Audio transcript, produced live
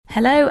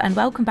Hello and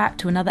welcome back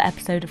to another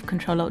episode of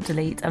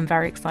Control-Alt-Delete. I'm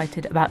very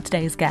excited about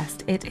today's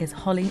guest. It is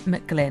Holly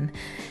McGlynn.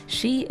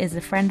 She is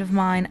a friend of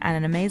mine and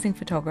an amazing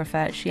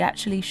photographer. She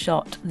actually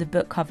shot the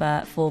book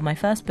cover for my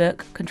first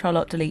book,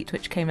 Control-Alt-Delete,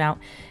 which came out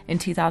in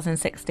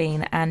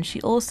 2016. And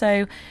she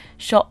also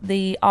shot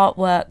the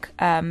artwork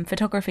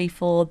photography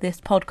for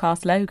this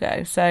podcast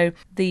logo. So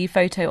the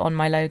photo on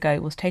my logo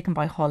was taken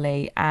by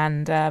Holly.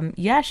 And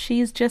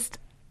she's just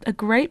a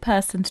great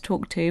person to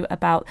talk to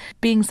about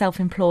being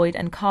self-employed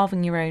and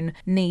carving your own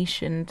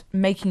niche and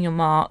making your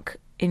mark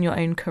in your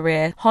own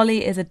career.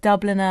 Holly is a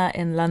Dubliner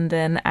in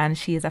London and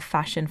she is a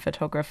fashion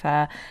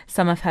photographer.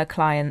 Some of her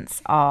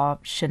clients are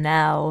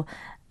Chanel,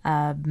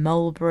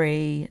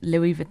 Mulberry,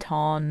 Louis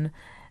Vuitton,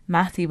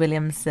 Matthew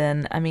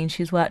Williamson. I mean,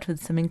 she's worked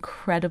with some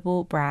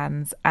incredible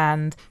brands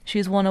and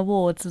she's won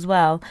awards as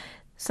well.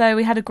 So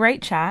we had a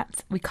great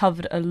chat. We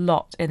covered a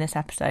lot in this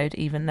episode,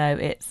 even though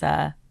it's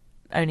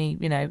only,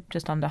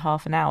 just under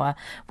half an hour.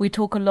 We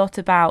talk a lot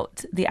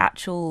about the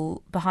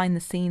actual behind the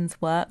scenes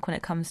work when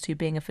it comes to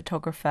being a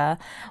photographer,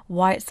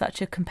 why it's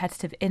such a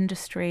competitive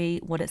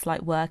industry, what it's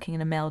like working in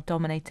a male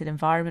dominated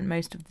environment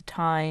most of the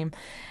time,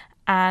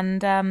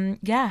 and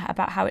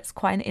about how it's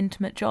quite an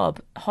intimate job.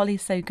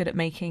 Holly's so good at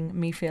making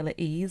me feel at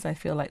ease. I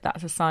feel like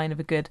that's a sign of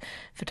a good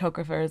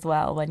photographer as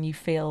well, when you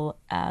feel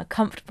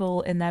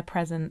comfortable in their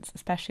presence,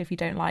 especially if you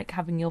don't like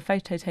having your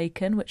photo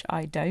taken, which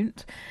I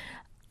don't.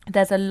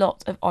 There's a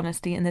lot of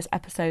honesty in this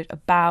episode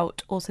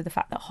about also the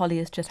fact that Holly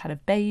has just had a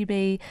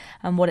baby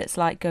and what it's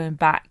like going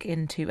back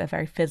into a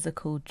very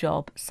physical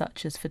job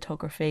such as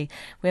photography.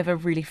 We have a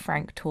really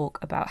frank talk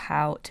about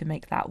how to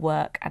make that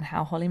work and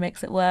how Holly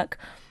makes it work,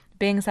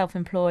 being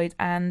self-employed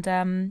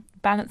and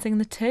balancing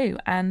the two.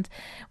 And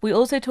we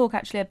also talk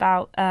actually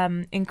about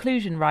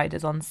inclusion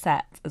riders on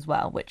set as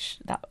well,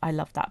 I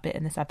love that bit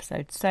in this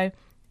episode. So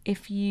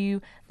if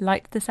you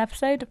liked this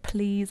episode,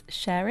 please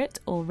share it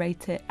or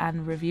rate it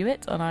and review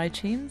it on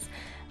iTunes.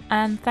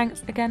 And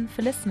thanks again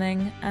for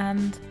listening.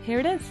 And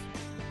here it is.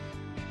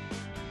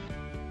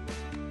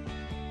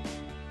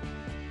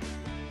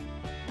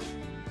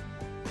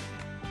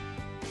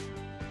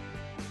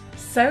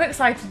 So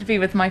excited to be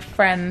with my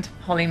friend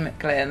Holly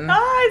McGlynn.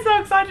 I'm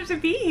so excited to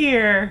be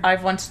here.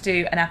 I've wanted to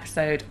do an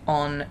episode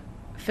on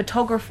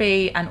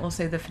photography and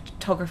also the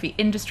photography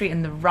industry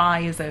and the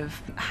rise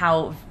of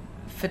how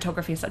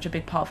photography is such a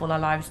big part of all our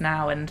lives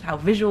now and how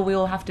visual we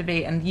all have to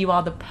be, and you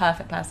are the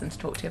perfect person to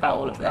talk to about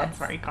all of this. That's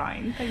very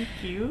kind, thank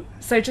you.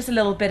 So just a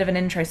little bit of an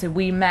intro. So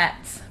we met,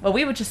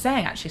 we were just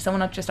saying actually,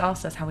 someone had just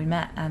asked us how we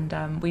met,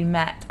 and we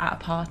met at a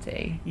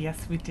party. Yes,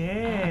 we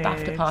did. A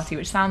BAFTA party,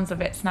 which sounds a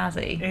bit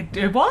snazzy.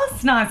 It was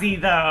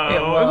snazzy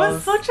though. It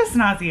was such a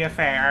snazzy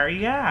affair,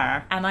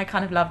 yeah. And I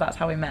kind of love that's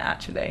how we met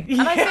actually. And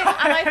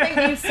I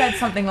think you said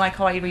something like,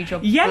 oh, I read your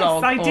blog.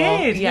 Yes, I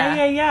did.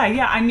 Yeah.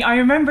 And I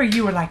remember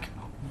you were like,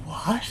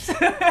 what?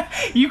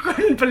 You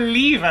couldn't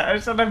believe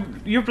it.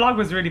 And your blog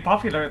was really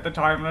popular at the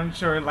time, and I'm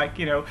sure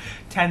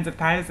tens of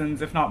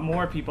thousands if not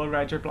more people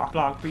read your blog,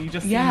 but you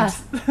just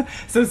seemed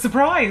so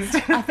surprised.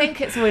 I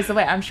think it's always the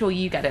way. I'm sure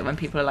you get it when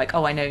people are like,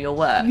 oh, I know your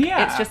work.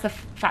 Yeah. It's just the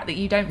fact that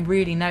you don't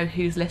really know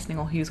who's listening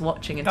or who's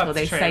watching until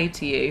they say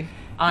to you,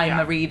 I'm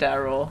a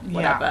reader or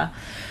whatever.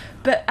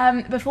 But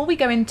before we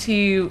go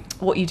into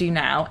what you do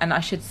now, and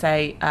I should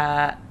say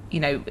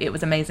it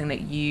was amazing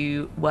that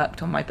you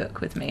worked on my book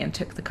with me and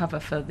took the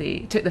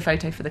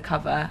photo for the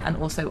cover, and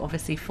also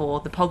obviously for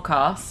the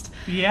podcast.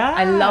 Yeah.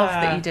 I love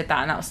that you did that,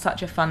 and that was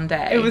such a fun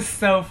day. It was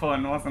so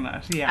fun, wasn't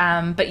it?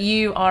 Yeah. But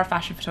you are a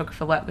fashion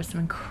photographer, worked with some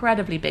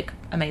incredibly big,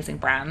 amazing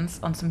brands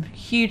on some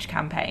huge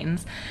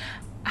campaigns.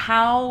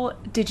 How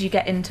did you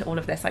get into all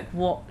of this? Like,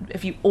 what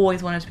if you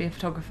always wanted to be a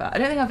photographer? I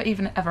don't think I've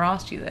even ever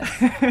asked you this.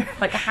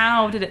 Like,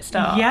 how did it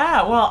start?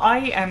 Yeah, well,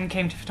 I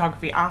came to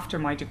photography after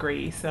my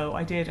degree. So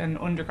I did an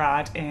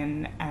undergrad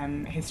in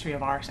history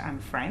of art and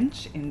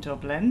French in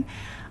Dublin,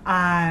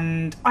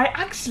 and I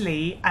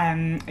actually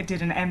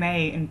did an MA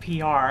in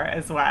PR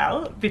as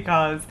well,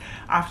 because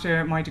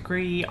after my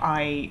degree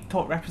I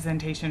thought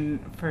representation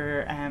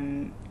for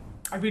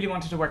I really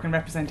wanted to work in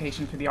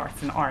representation for the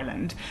arts in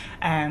Ireland,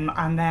 and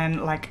then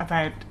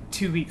about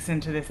 2 weeks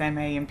into this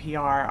MA in PR,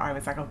 I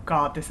was like, oh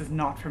God, this is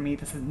not for me,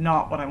 this is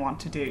not what I want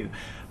to do.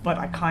 But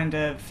I kind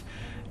of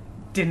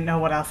didn't know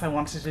what else I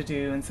wanted to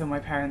do, and so my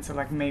parents were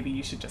like, maybe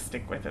you should just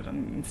stick with it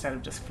and instead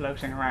of just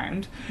floating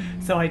around.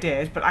 So I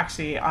did, but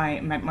actually I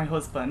met my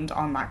husband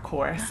on that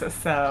course,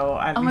 so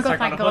at least I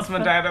got a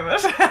husband out of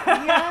it.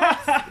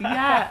 Yes,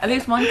 yeah, at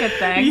least one good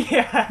thing.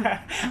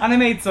 Yeah, and I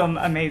made some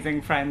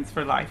amazing friends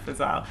for life as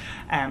well,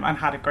 and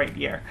had a great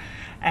year.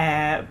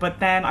 But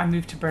then I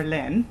moved to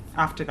Berlin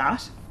after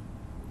that,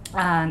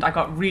 and I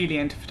got really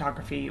into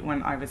photography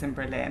when I was in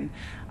Berlin,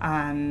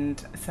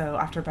 and so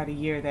after about a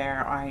year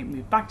there I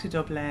moved back to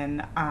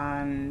Dublin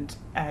and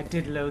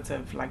did loads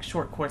of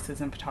short courses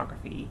in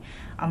photography,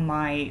 and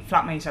my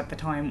flatmate at the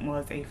time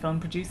was a film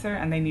producer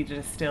and they needed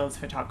a stills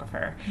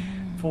photographer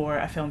for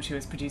a film she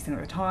was producing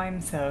at the time,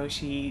 so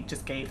she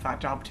just gave that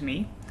job to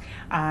me,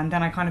 and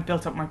then I kind of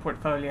built up my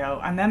portfolio.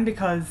 And then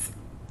because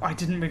I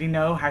didn't really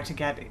know how to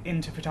get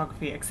into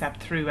photography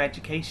except through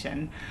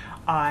education.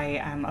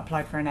 I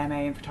applied for an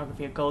MA in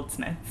photography at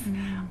Goldsmiths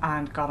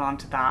and got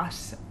onto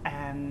that.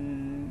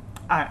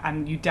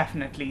 And you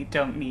definitely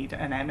don't need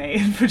an MA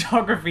in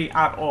photography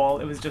at all.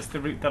 It was just the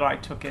route that I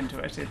took into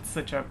it. It's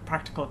such a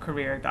practical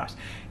career that,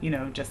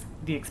 just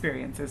the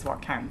experience is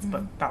what counts.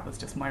 But that was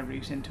just my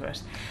route into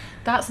it.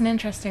 That's an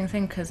interesting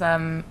thing because,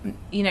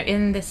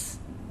 in this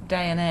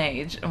day and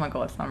age, oh my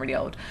God, I'm really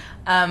old,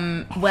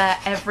 where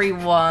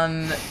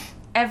everyone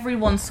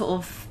sort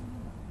of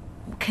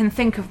can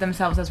think of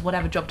themselves as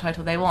whatever job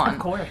title they want. Of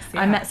course,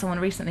 yeah. I met someone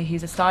recently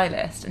who's a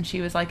stylist, and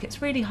she was like,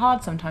 it's really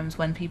hard sometimes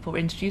when people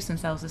introduce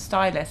themselves as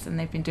stylists and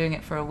they've been doing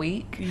it for a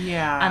week.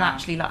 Yeah. And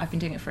actually, like, I've been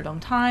doing it for a long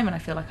time and I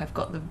feel like I've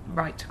got the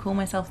right to call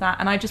myself that.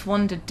 And I just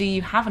wondered, do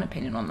you have an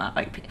opinion on that?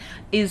 Like,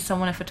 is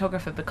someone a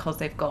photographer because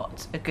they've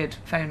got a good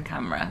phone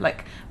camera?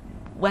 Like,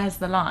 where's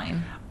the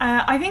line?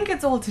 I think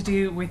it's all to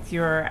do with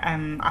your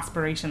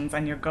aspirations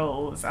and your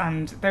goals.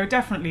 And there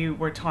definitely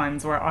were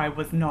times where I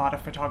was not a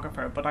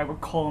photographer, but I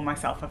would call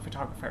myself a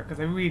photographer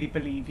because I really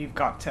believe you've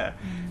got to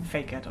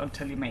fake it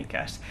until you make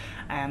it.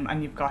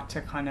 And you've got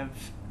to kind of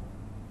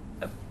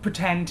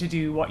pretend to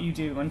do what you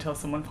do until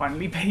someone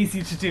finally pays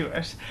you to do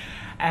it.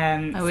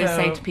 I always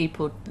say to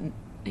people,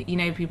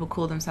 people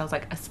call themselves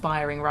like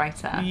aspiring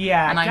writer.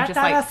 Yeah, and I'm get just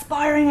that like,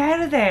 aspiring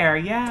out of there.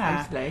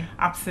 Yeah, totally,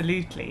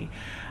 absolutely.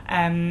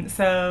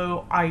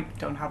 So I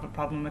don't have a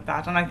problem with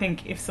that, and I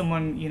think if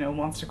someone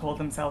wants to call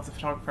themselves a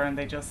photographer and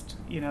they just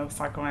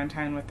cycle around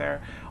town with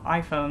their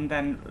iPhone,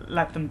 then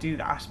let them do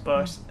that.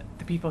 But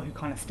the people who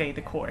kind of stay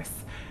the course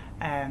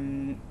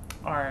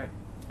are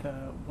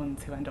the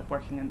ones who end up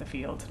working in the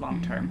field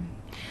long term.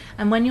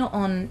 And when you're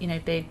on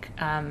big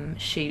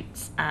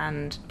shoots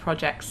and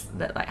projects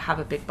that like have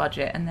a big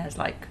budget and there's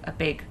like a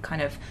big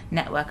kind of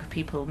network of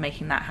people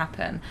making that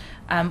happen,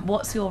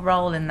 what's your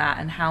role in that,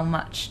 and how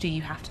much do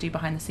you have to do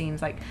behind the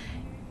scenes? Like,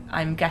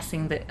 I'm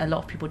guessing that a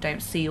lot of people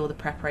don't see all the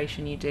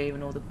preparation you do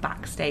and all the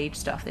backstage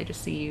stuff. They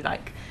just see you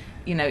like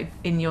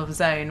in your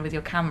zone with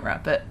your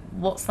camera, but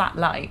what's that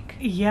like?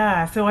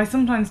 Yeah, so I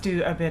sometimes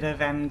do a bit of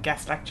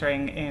guest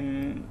lecturing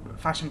in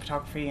fashion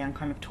photography and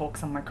kind of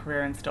talks on my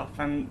career and stuff,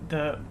 and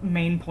the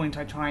main point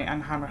I try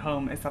and hammer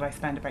home is that I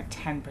spend about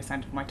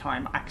 10% of my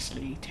time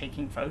actually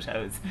taking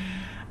photos.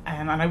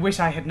 And I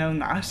wish I had known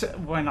that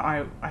when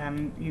I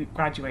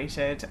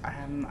graduated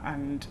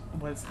and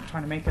was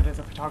trying to make it as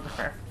a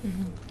photographer,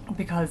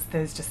 because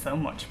there's just so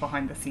much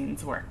behind the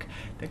scenes work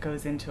that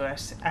goes into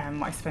it.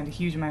 I spend a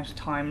huge amount of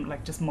time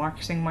like just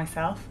marketing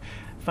myself,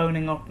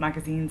 phoning up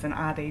magazines and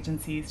ad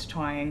agencies to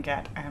try and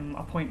get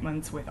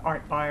appointments with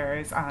art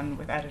buyers and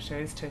with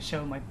editors to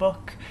show my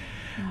book.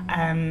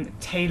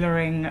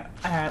 Tailoring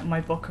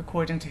my book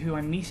according to who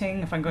I'm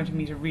meeting. If I'm going to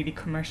meet a really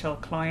commercial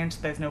client,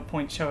 there's no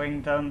point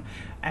showing them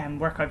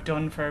work I've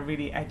done for a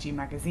really edgy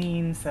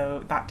magazine,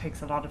 so that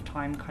takes a lot of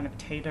time kind of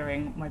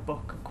tailoring my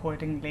book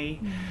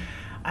accordingly.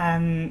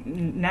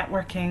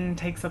 Networking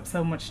takes up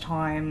so much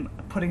time,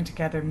 putting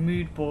together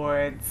mood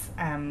boards.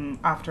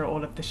 After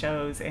all of the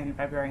shows in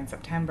February and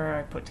September,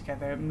 I put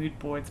together mood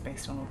boards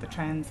based on all the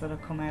trends that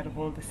have come out of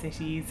all the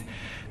cities,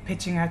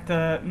 pitching out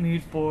the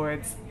mood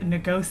boards.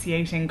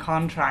 Negotiating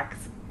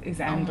contracts is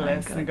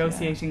endless.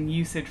 Negotiating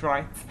usage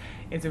rights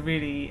is a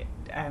really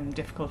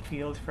difficult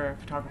field for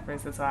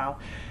photographers as well.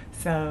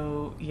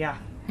 So yeah,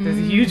 there's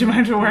a huge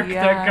amount of work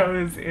that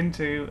goes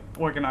into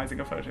organising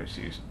a photo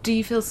shoot. Do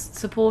you feel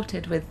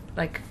supported with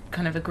like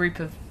kind of a group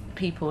of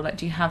people? Like,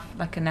 do you have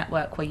like a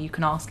network where you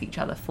can ask each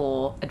other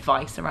for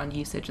advice around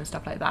usage and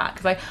stuff like that?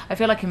 Because I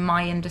feel like in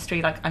my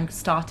industry, like I'm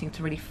starting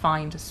to really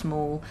find a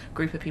small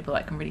group of people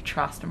that I can really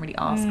trust and really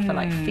ask for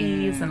like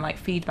fees and like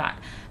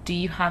feedback. Do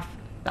you have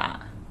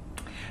that?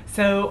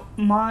 So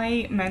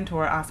my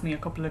mentor asked me a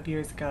couple of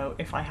years ago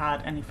if I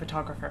had any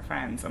photographer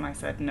friends, and I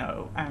said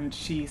no, and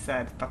she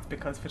said that's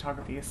because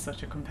photography is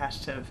such a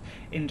competitive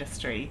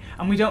industry,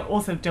 and we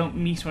don't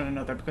meet one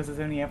another because there's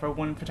only ever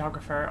one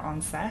photographer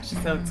on set,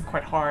 so it's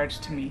quite hard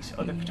to meet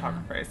other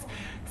photographers.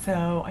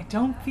 So I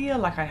don't feel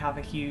like I have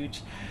a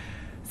huge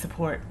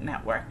support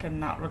network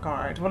in that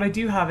regard. What I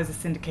do have is a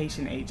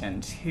syndication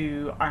agent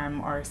who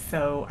are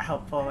so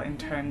helpful in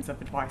terms of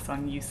advice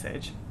on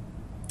usage.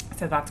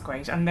 So that's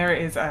great. And there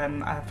is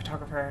a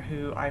photographer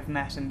who I've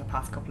met in the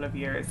past couple of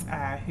years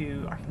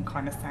who I can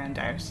kind of sound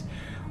out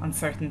on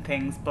certain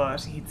things,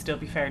 but he'd still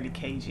be fairly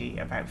cagey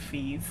about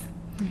fees.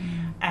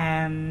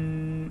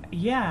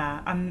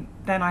 Yeah, and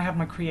then I have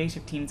my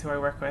creative teams who I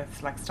work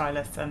with, like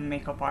stylists and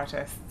makeup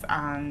artists,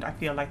 and I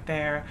feel like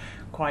they're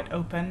quite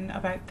open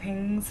about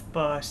things,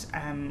 but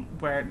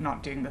we're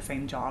not doing the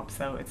same job,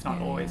 so it's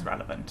not always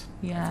relevant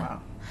as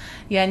well.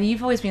 Yeah, and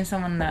you've always been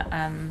someone that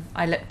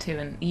I look to,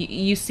 and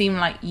you seem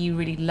like you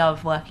really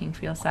love working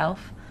for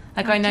yourself.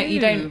 Like I know you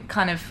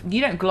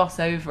don't gloss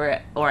over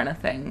it or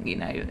anything,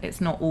 it's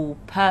not all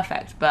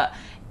perfect, but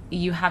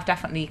you have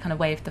definitely kind of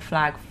waved the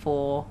flag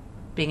for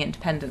being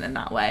independent in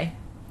that way.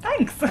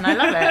 Thanks. And I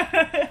love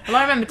it. Well,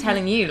 I remember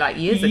telling you like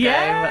years ago,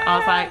 Yeah. I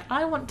was like,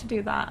 I want to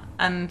do that,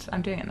 and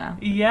I'm doing it now.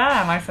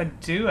 Yeah, and I said,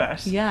 do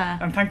it. Yeah.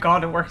 And thank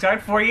God it worked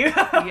out for you.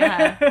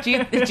 Yeah. Do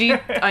you,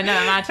 I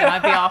know, imagine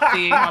I'd be after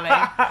you,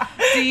 Holly.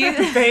 Do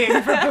you,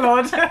 Baying for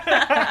blood.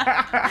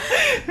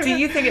 do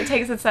you think it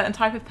takes a certain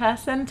type of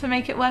person to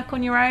make it work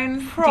on your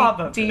own?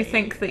 Probably. Do you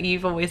think that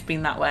you've always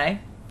been that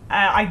way?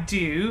 I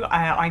do.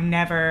 I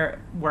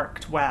never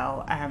worked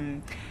well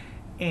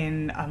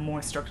in a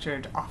more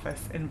structured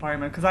office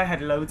environment because I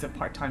had loads of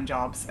part-time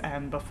jobs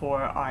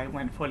before I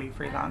went fully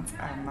freelance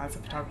as a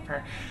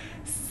photographer,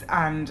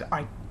 and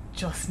I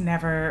just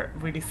never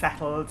really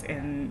settled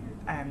in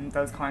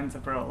those kinds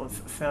of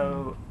roles.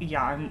 So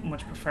yeah, I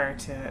much prefer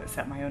to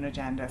set my own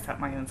agenda, set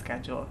my own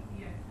schedule.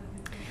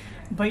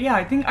 But yeah,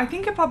 I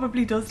think it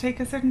probably does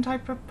take a certain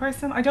type of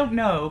person. I don't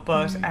know,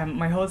 but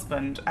my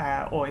husband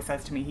always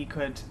says to me he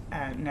could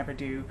never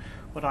do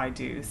what I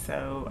do.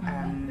 So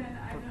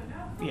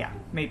yeah,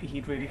 maybe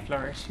he'd really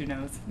flourish. Who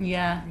knows?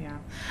 Yeah. Yeah.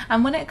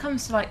 And when it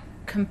comes to like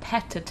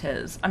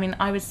competitors, I mean,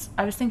 I was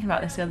thinking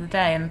about this the other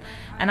day, and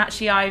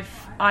actually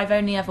I've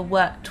only ever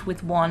worked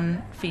with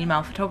one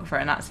female photographer,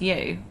 and that's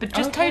you. But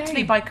just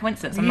totally by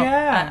coincidence.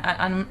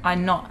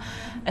 I'm not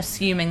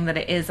assuming that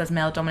it is as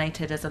male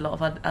dominated as a lot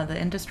of other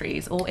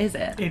industries, or is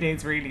it? It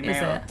is really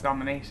male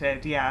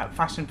dominated. Yeah,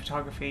 fashion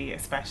photography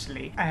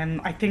especially.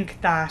 I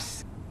think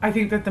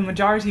that the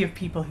majority of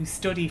people who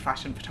study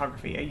fashion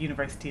photography at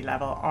university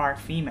level are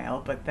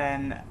female, but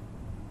then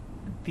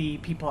the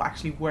people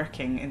actually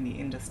working in the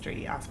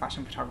industry as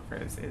fashion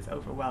photographers is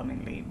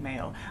overwhelmingly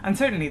male. And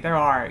certainly there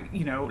are,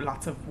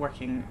 lots of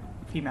working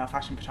female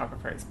fashion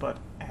photographers, but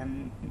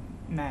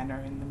men are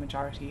in the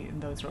majority in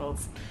those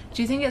roles.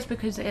 Do you think it's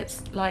because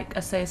it's like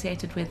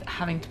associated with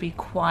having to be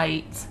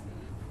quite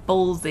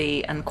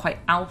ballsy and quite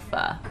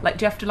alpha? Like,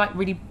 do you have to like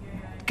really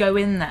go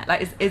in there?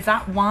 Like, is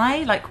that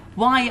why? Like,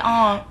 why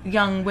are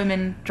young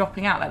women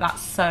dropping out? Like,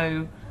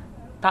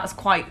 that's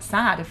quite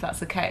sad if that's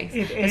the case.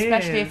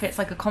 Especially if it's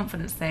like a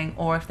confidence thing,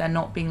 or if they're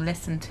not being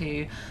listened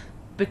to,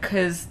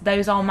 because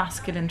those are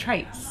masculine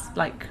traits,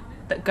 like,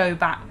 that go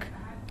back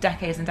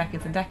decades and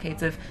decades and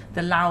decades of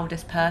the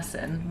loudest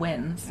person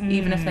wins,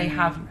 even if they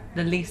have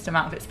the least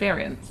amount of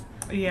experience.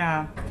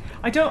 Yeah.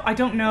 I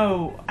don't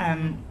know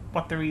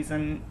what the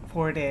reason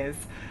for it is.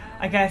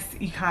 I guess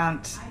you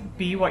can't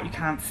be what you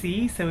can't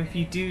see, so if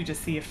you do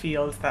just see a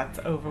field that's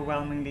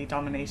overwhelmingly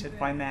dominated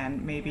by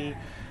men, maybe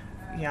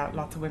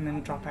lots of women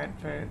drop out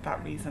for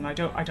that reason. I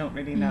don't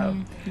really know.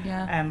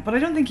 But I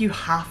don't think you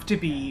have to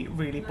be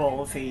really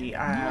ballsy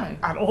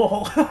at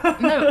all.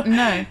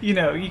 No.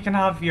 You can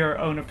have your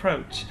own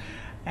approach.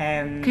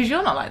 Because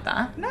you're not like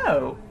that.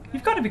 No.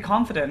 You've got to be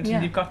confident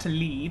and you've got to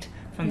lead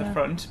from the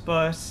front,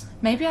 but...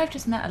 Maybe I've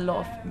just met a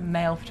lot of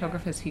male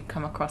photographers who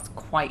come across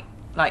quite,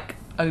 like,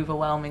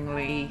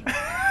 overwhelmingly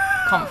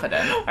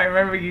confident. I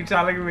remember you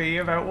telling me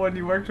about one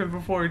you worked with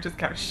before who just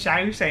kept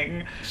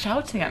shouting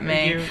at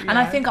me, and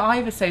I think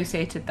I've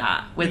associated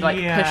that with like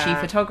pushy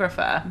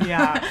photographer.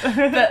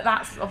 But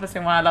that's obviously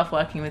why I love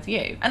working with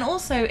you. And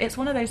also it's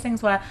one of those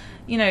things where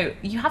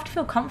you have to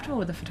feel comfortable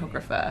with the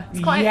photographer.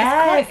 It's quite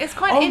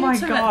an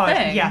intimate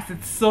thing. Yes,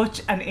 it's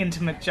such an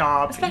intimate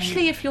job,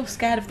 especially if you're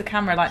scared of the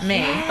camera like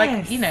me.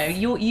 Like,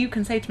 you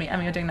can say to me,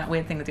 Emma, you're doing that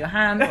weird thing with your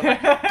hand, or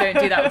like, don't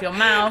do that with your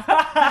mouth.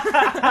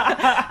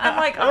 I'm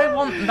like, I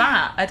want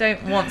that. I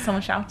don't want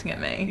someone shouting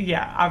at me.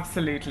 Yeah,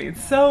 absolutely.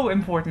 It's so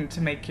important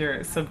to make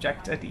your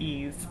subject at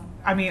ease.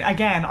 I mean,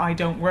 again, I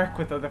don't work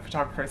with other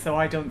photographers, so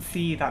I don't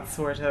see that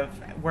sort of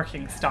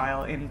working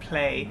style in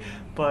play,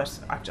 but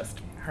I've just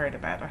heard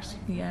about it.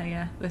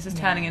 Yeah. This is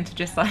turning into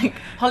just like,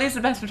 Holly's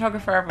the best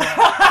photographer ever.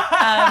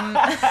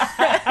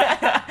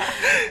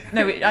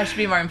 No, I should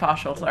be more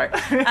impartial, sorry.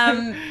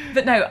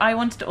 But no, I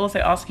wanted to also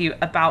ask you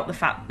about the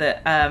fact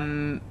that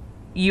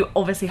you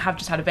obviously have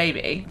just had a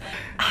baby.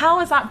 How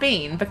has that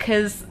been?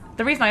 Because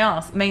the reason I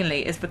ask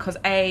mainly is because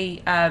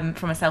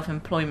from a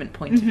self-employment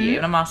point of view,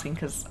 and I'm asking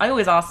because I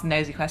always ask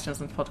nosy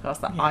questions on the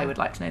podcast that I would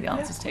like to know the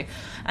answers to,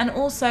 and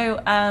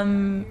also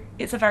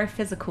it's a very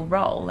physical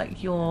role.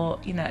 Like, you're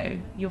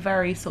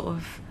very sort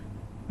of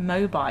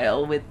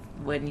mobile with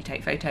when you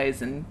take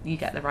photos, and you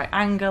get the right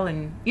angle,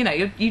 and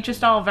you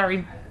just are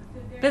very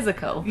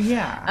physical.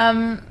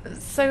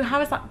 So how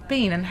has that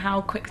been, and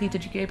how quickly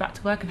did you go back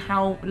to work, and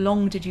how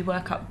long did you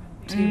work up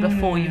to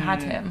before you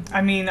had him?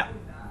 I mean,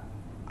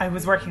 I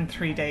was working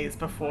 3 days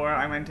before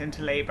I went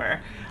into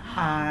labour,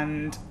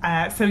 and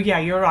so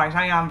you're right,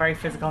 I am very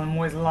physical. I'm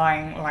always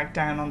lying like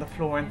down on the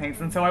floor and things,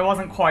 and so I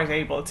wasn't quite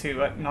able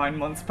to at 9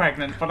 months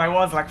pregnant, but I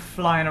was like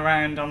flying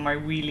around on my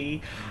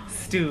wheelie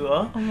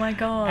stool. Oh my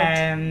god.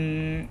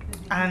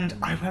 And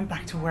I went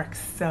back to work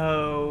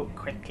so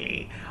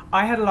quickly.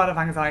 I had a lot of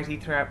anxiety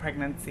throughout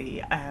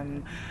pregnancy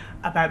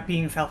about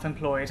being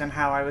self-employed and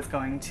how I was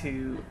going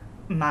to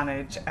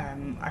manage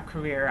a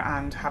career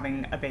and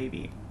having a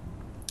baby.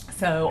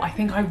 So I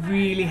think I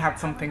really had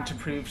something to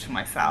prove to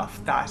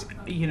myself that,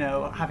 you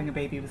know, having a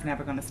baby was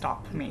never going to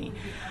stop me.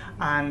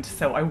 And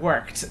so I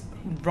worked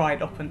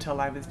right up until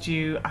I was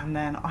due, and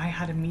then I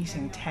had a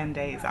meeting 10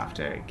 days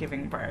after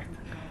giving birth.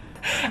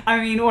 I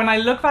mean, when I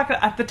look back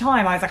at the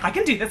time, I was like, I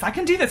can do this,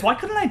 why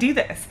couldn't I do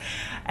this?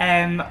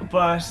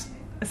 But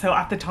so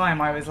at the time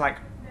I was like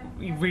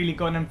really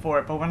gunning for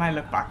it, but when I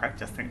look back, I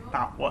just think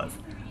that was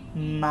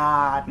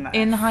madness.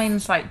 In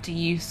hindsight, do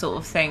you sort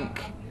of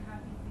think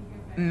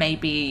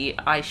maybe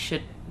I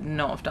should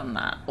not have done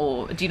that,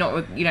 or do you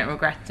don't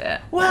regret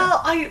it?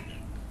 Well,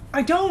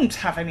 I don't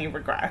have any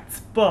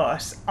regrets,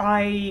 but oh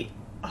my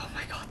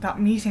God,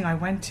 that meeting I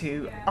went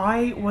to,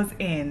 I was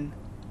in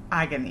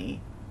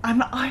agony.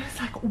 And I was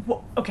like,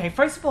 okay,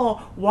 first of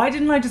all, why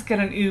didn't I just get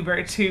an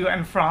Uber to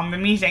and from the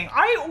meeting?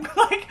 I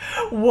like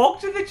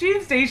walked to the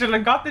tube station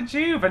and got the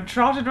tube and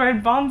trotted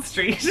around Bond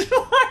Street.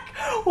 Like,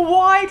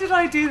 why did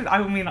I do that?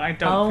 I mean, I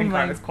don't think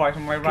I was quite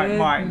in my right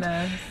mind.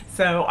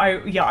 So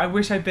I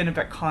wish I'd been a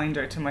bit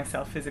kinder to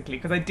myself physically,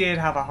 because I did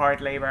have a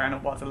hard labour and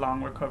it was a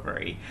long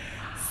recovery.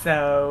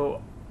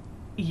 So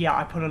yeah,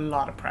 I put a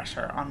lot of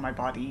pressure on my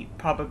body,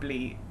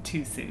 probably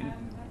too soon.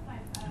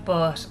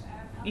 But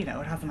you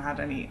know, it hasn't had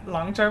any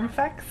long-term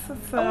effects.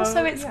 So,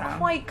 also, it's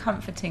quite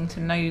comforting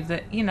to know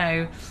that, you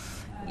know,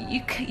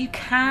 you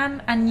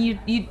can, and you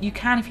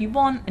can if you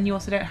want, and you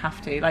also don't have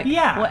to. Like,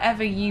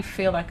 whatever you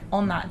feel like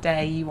on that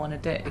day you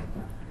want to do.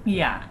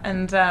 Yeah.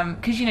 And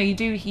because you know you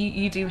do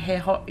hear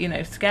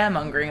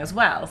scaremongering as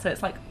well, so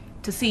it's like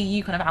to see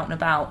you kind of out and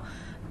about.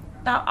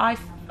 That I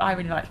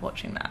really liked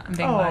watching that and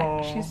being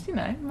like, she's, you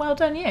know, well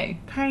done you.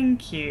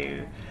 Thank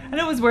you. And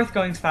it was worth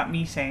going to that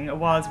meeting. It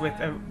was with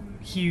a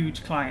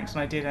huge client, and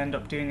I did end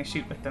up doing a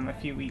shoot with them a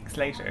few weeks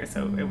later,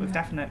 so it was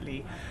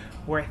definitely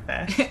worth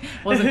it.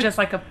 Wasn't just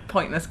like a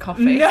pointless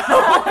coffee. No,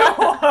 it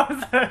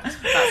wasn't.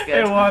 That's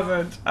good. It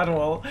wasn't at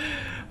all.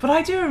 But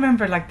I do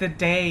remember, like, the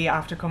day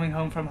after coming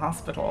home from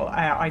hospital,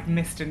 I'd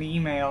missed an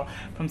email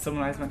from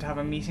someone I was meant to have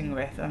a meeting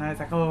with, and I was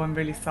like, oh, I'm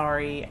really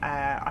sorry,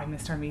 I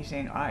missed our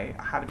meeting, I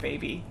had a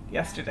baby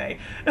yesterday.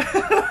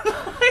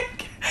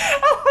 Like,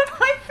 and when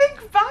I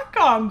think back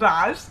on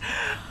that,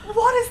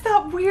 what is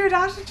that weird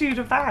attitude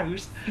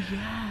about?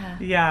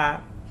 Yeah,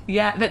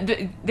 but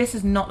this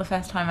is not the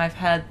first time I've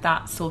heard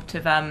that sort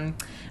of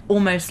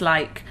almost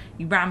like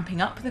you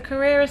ramping up the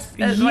career like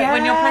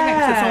when you're pregnant,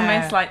 'cause it's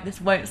almost like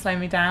this won't slow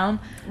me down.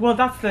 Well,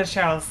 that's the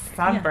Sheryl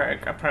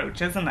Sandberg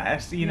approach, isn't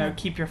it? You know,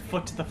 keep your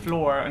foot to the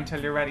floor until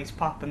you're ready to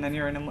pop, and then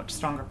you're in a much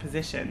stronger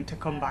position to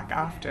come back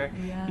after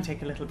you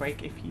take a little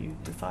break if you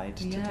decide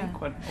to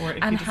take one. Or if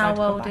and you decide how to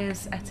come old back.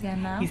 is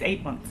Etienne now? He's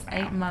 8 months now.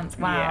 8 months,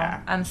 wow.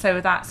 Yeah. And so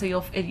with that, are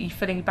you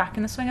feeling back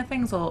in the swing of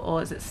things,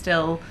 or is it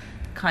still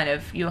kind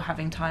of you're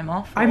having time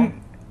off?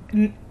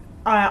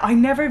 I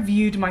never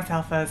viewed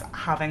myself as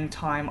having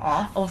time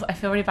off. Also, I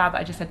feel really bad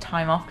that I just said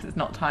time off, because it's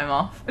not time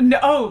off. No,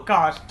 oh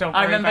God, don't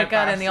worry. I remember about a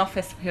girl that. in the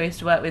office who I used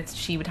to work with,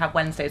 she would have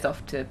Wednesdays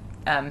off to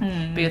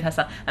be with her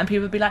son, and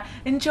people would be like,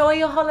 enjoy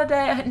your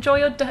holiday, enjoy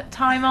your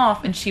time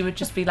off, and she would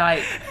just be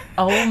like,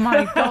 oh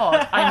my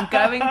God, I'm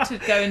going to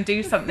go and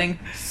do something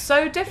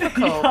so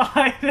difficult,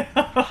 I know.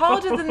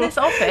 harder than this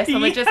office,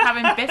 and we're just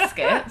having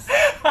biscuits.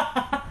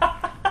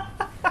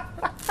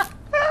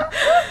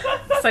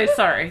 So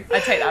sorry, I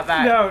take that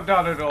back. No,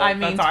 not at all. I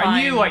mean,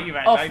 I knew what you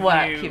meant. Off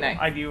work, you know.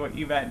 I knew what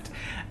you meant.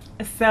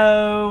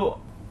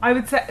 So I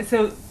would say,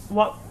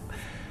 what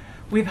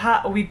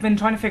we've been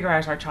trying to figure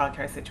out our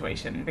childcare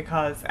situation,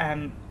 because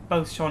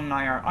both Sean and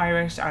I are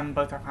Irish, and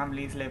both our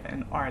families live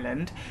in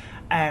Ireland.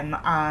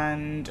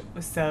 And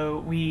so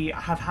we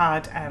have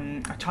had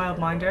a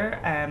childminder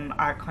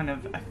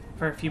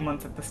for a few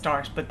months at the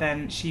start, but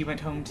then she went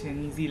home to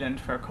New Zealand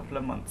for a couple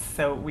of months.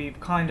 So we've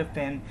kind of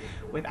been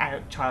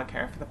without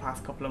childcare for the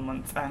past couple of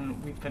months,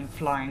 and we've been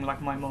flying like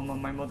my mum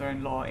and my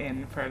mother-in-law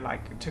in for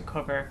to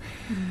cover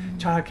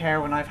childcare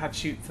when I've had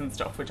shoots and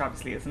stuff, which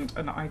obviously isn't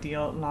an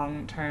ideal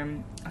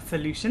long-term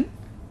solution.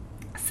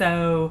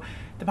 So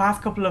the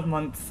past couple of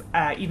months,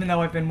 even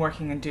though I've been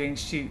working and doing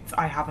shoots,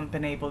 I haven't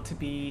been able to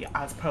be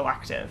as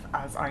proactive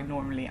as I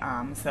normally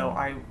am. So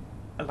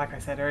like I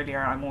said earlier,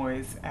 I'm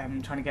always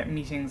trying to get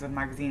meetings with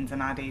magazines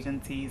and ad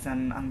agencies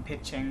and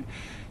pitching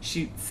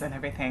shoots and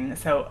everything.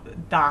 So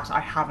that I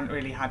haven't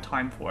really had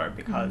time for,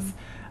 because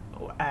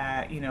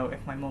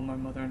if my mum or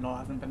mother-in-law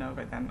hasn't been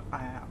over, then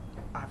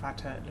I've had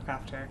to look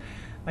after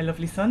my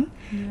lovely son.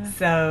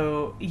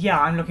 So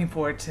I'm looking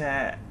forward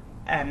to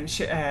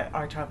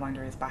our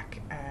childminder is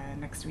back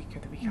next week or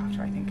the week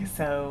after, I think.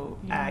 So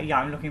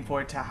I'm looking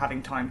forward to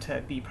having time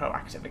to be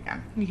proactive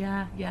again.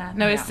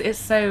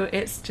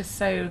 It's just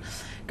so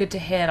good to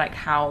hear like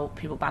how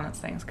people balance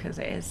things, because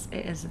it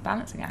is a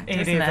balancing act.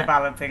 It is a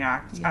balancing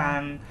act.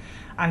 And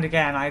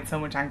again, I had so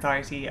much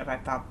anxiety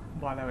about that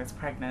while I was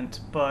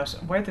pregnant, but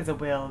where there's a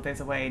will,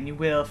 there's a way, and you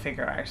will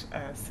figure out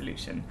a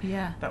solution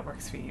that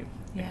works for you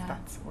if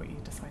that's what you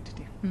decide to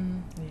do.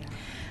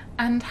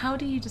 And how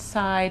do you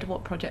decide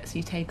what projects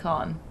you take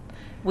on?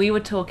 We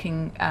were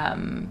talking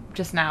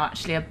just now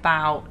actually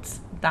about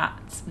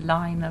that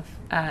line of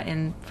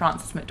in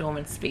Frances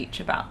McDormand's speech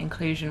about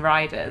inclusion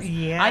riders.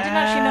 Yeah. I didn't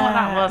actually know what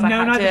that was.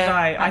 No, neither did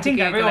I. I think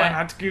Google everyone it.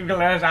 had to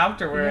Google it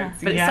afterwards.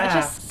 Yeah. But it's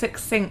such a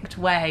succinct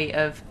way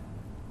of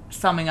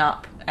summing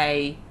up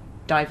a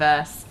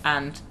diverse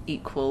and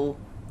equal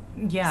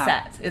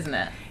set, isn't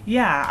it?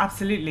 Yeah,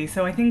 absolutely.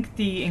 So I think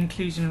the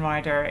inclusion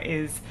rider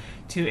is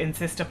to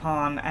insist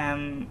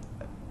upon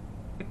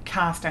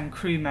cast and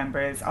crew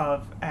members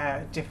of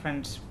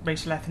different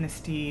racial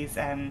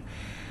ethnicities,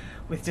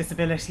 with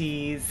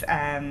disabilities,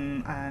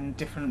 and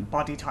different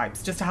body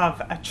types, just to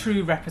have a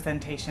true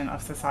representation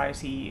of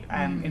society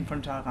in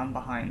front of and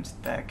behind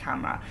the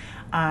camera.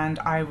 And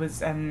I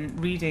was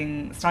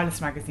reading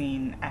Stylist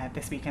magazine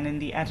this week, and in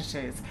the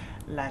editor's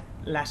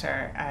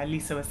letter,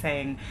 Lisa was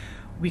saying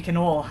we can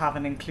all have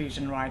an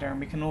inclusion rider and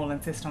we can all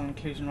insist on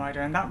inclusion rider,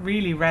 and that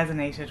really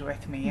resonated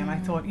with me. And I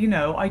thought,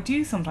 I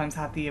do sometimes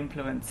have the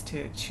influence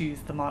to choose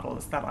the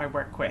models that I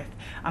work with,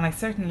 and I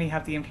certainly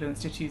have the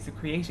influence to choose the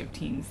creative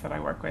teams that I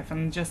work with,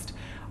 and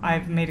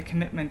I've made a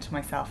commitment to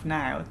myself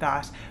now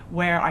that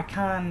where I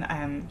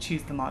can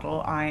choose the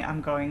model, I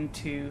am going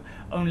to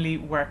only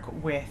work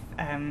with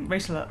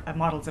racial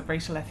models of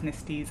racial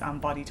ethnicities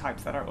and body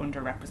types that are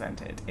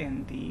underrepresented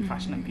in the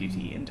fashion and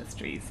beauty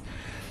industries.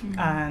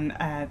 And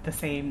the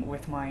same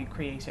with my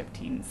creative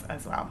teams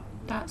as well.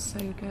 That's so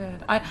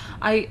good.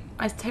 I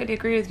totally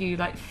agree with you.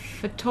 Like,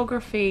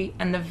 photography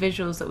and the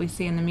visuals that we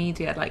see in the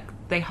media, like,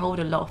 they hold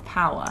a lot of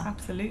power.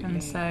 Absolutely.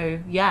 And so,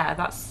 yeah,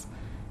 that's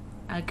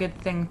a good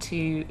thing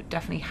to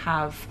definitely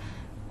have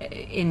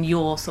in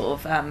your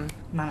sort of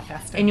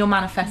manifesto. In your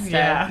manifesto.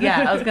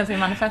 Yeah, I was going to say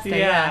manifesto.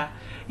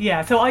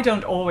 Yeah, so I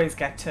don't always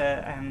get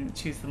to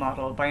choose the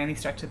model by any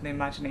stretch of the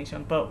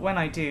imagination, but when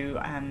I do,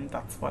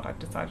 that's what I've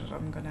decided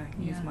I'm going to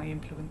use my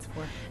influence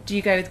for. Do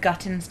you go with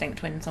gut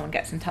instinct when someone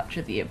gets in touch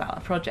with you about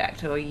a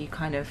project, or are you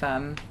kind of...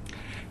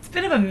 It's a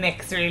bit of a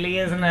mix, really,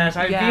 isn't it?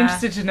 I'd be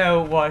interested to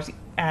know what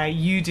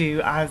you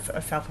do as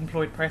a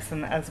self-employed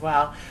person as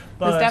well.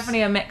 But there's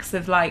definitely a mix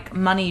of, like,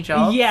 money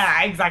jobs.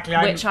 Yeah, exactly.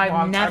 Which I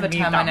would never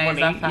turn my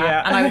nose up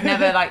at. And I would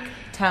never, like,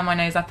 turn my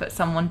nose up at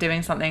someone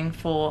doing something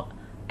for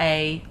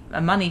a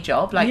money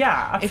job. Like,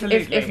 yeah,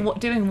 absolutely. If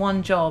doing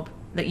one job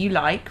that you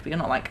like, but you're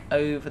not like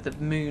over the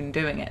moon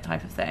doing it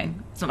type of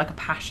thing, it's not like a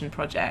passion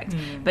project,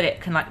 but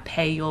it can like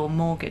pay your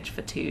mortgage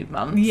for 2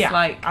 months. Yeah,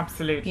 like,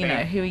 absolutely.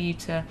 Who are you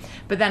to?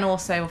 But then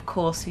also, of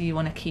course, you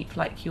want to keep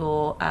like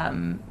your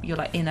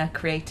like inner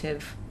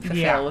creative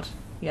fulfilled.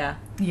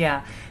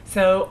 Yeah.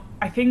 So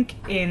I think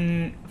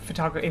in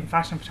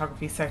fashion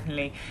photography,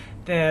 certainly,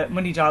 the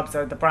money jobs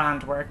are the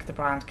brand work, the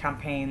brand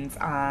campaigns,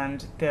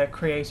 and the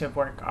creative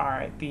work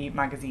are the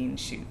magazine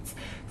shoots.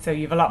 So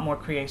you have a lot more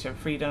creative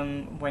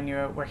freedom when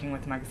you're working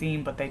with a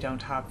magazine, but they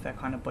don't have the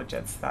kind of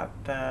budgets that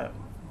the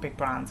big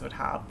brands would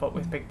have. But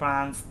with big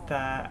brands,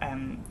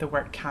 the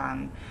work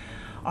can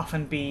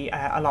often be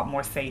a lot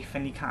more safe,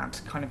 and you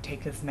can't kind of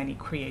take as many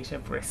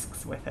creative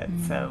risks with it.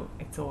 So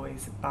it's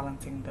always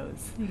balancing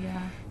those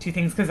two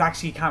things, because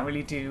actually you can't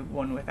really do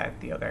one without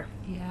the other.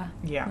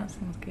 Yeah, that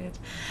sounds good.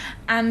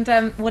 And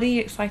what are you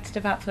excited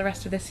about for the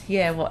rest of this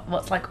year?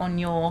 What's like on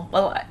your,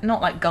 well,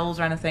 not like goals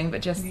or anything,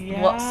 but just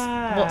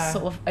what's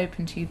sort of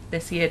open to you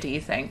this year, do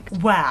you think?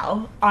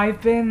 Well,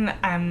 I've been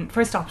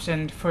first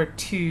optioned for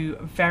 2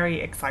 very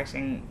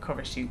exciting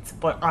cover shoots,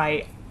 but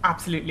I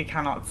absolutely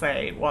cannot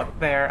say what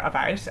they're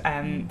about,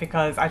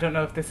 because I don't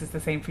know if this is the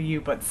same for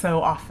you, but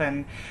so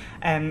often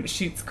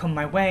shoots come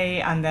my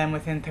way and then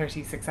within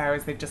 36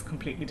 hours they've just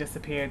completely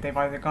disappeared. They've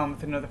either gone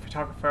with another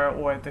photographer,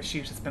 or the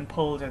shoot has been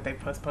pulled, or they've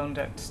postponed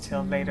it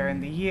till later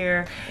in the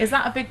year. Is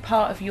that a big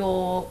part of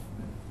your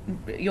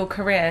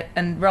career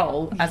and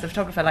role as a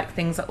photographer? Like,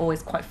 things are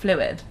always quite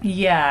fluid?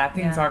 Yeah,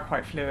 things are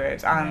quite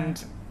fluid,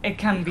 and it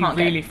can be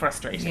really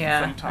frustrating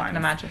sometimes. I can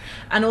imagine.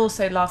 And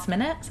also last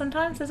minute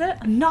sometimes, is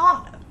it?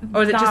 Not.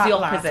 Or is it just the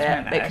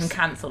opposite? They can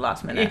cancel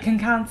last minute? It can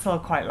cancel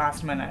quite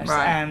last minute.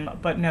 Right.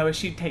 But no, a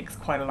shoot takes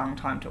quite a long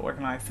time to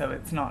organise, so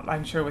it's not...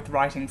 I'm sure with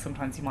writing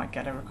sometimes you might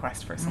get a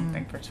request for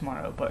something for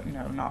tomorrow, but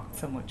no, not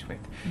so much with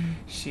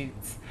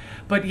shoots.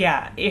 But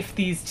yeah, if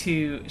these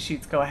 2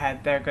 shoots go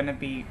ahead, they're going to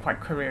be quite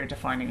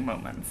career-defining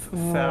moments.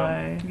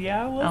 So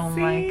yeah, we'll see. Oh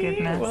my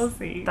goodness. We'll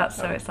see. That's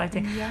so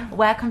exciting. Yeah.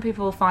 Where can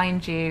people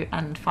find you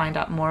and find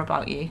out more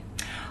about you?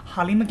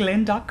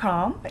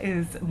 hollymcglynn.com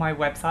is my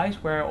website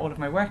where all of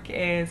my work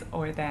is,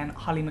 or then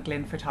Holly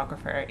McGlynn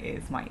Photographer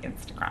is my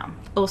Instagram.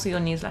 Also, your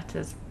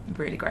newsletter's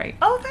really great.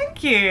 Oh,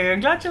 thank you. I'm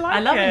glad you like it. I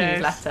love a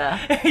newsletter.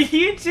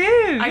 You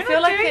do. I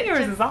feel like doing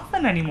yours as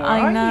often anymore,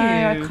 I know.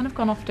 are you? I've kind of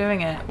gone off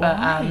doing it,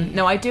 but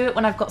no, I do it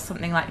when I've got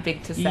something like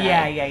big to say.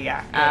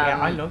 Yeah.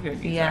 I love your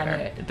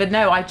newsletter.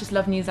 No, I just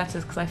love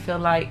newsletters because I feel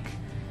like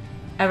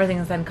everything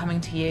is then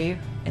coming to you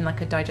in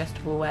like a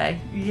digestible way.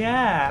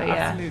 Yeah, but yeah,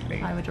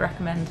 absolutely. I would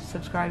recommend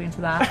subscribing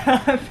to that.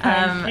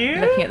 Thank you.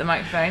 Looking at the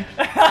microphone.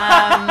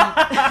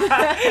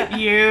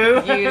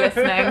 You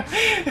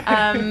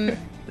listening.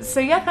 So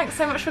yeah, thanks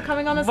so much for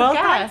coming on as a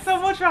guest. Thanks so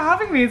much for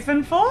having me. It's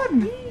been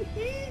fun.